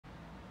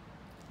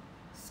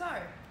So,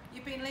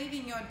 you've been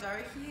leaving your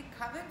dough here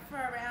covered for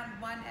around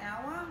 1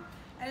 hour,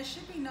 and it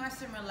should be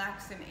nice and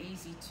relaxed and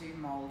easy to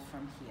mold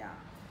from here.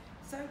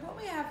 So what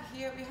we have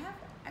here,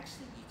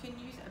 actually you can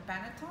use a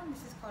banneton.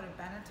 This is called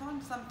a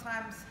banneton,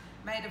 sometimes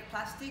made of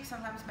plastic,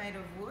 sometimes made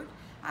of wood.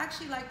 I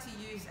actually like to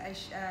use a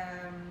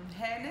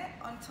hairnet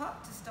on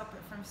top to stop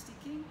it from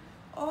sticking,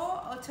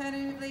 or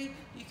alternatively,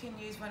 you can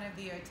use one of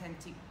the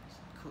authentic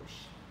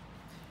kush.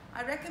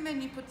 I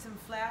recommend you put some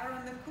flour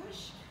on the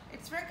kush.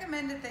 It's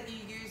recommended that you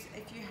use,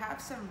 if you have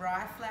some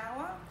rye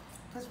flour,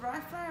 because rye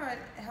flour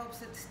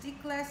helps it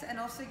stick less and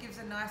also gives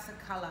a nicer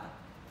color.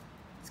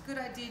 It's a good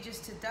idea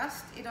just to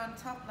dust it on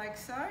top like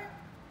so.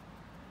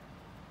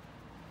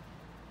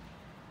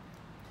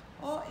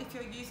 Or if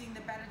you're using the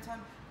banneton,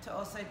 to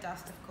also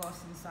dust, of course,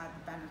 inside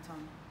the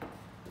banneton.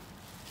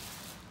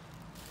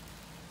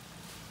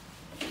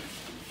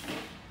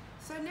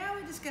 So now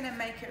we're just going to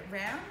make it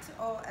round,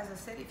 or as I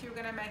said, if you're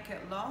going to make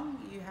it long,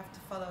 you have to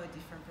follow a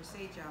different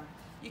procedure.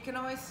 You can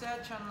always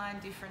search online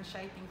different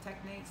shaping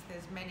techniques,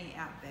 there's many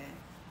out there.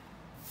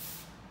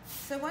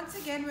 So once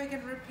again, we're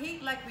going to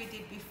repeat like we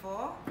did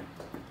before.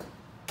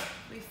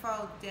 We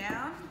fold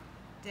down,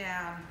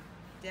 down,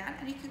 down,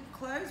 and you can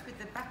close with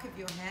the back of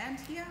your hand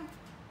here.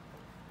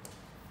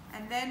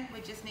 And then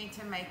we just need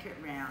to make it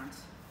round.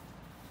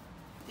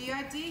 The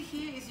idea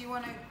here is you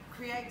want to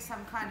create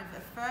some kind of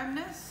a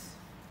firmness.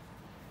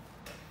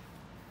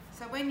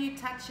 So when you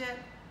touch it,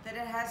 that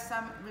it has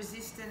some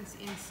resistance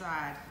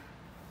inside.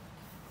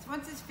 So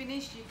once it's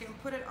finished, you can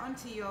put it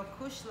onto your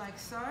kush like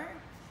so.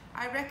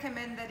 I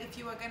recommend that if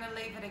you are going to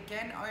leave it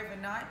again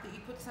overnight, that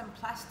you put some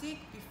plastic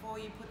before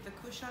you put the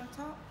kush on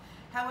top.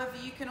 However,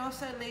 you can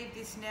also leave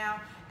this now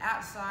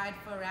outside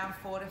for around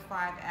 4 to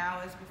 5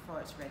 hours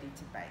before it's ready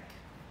to bake.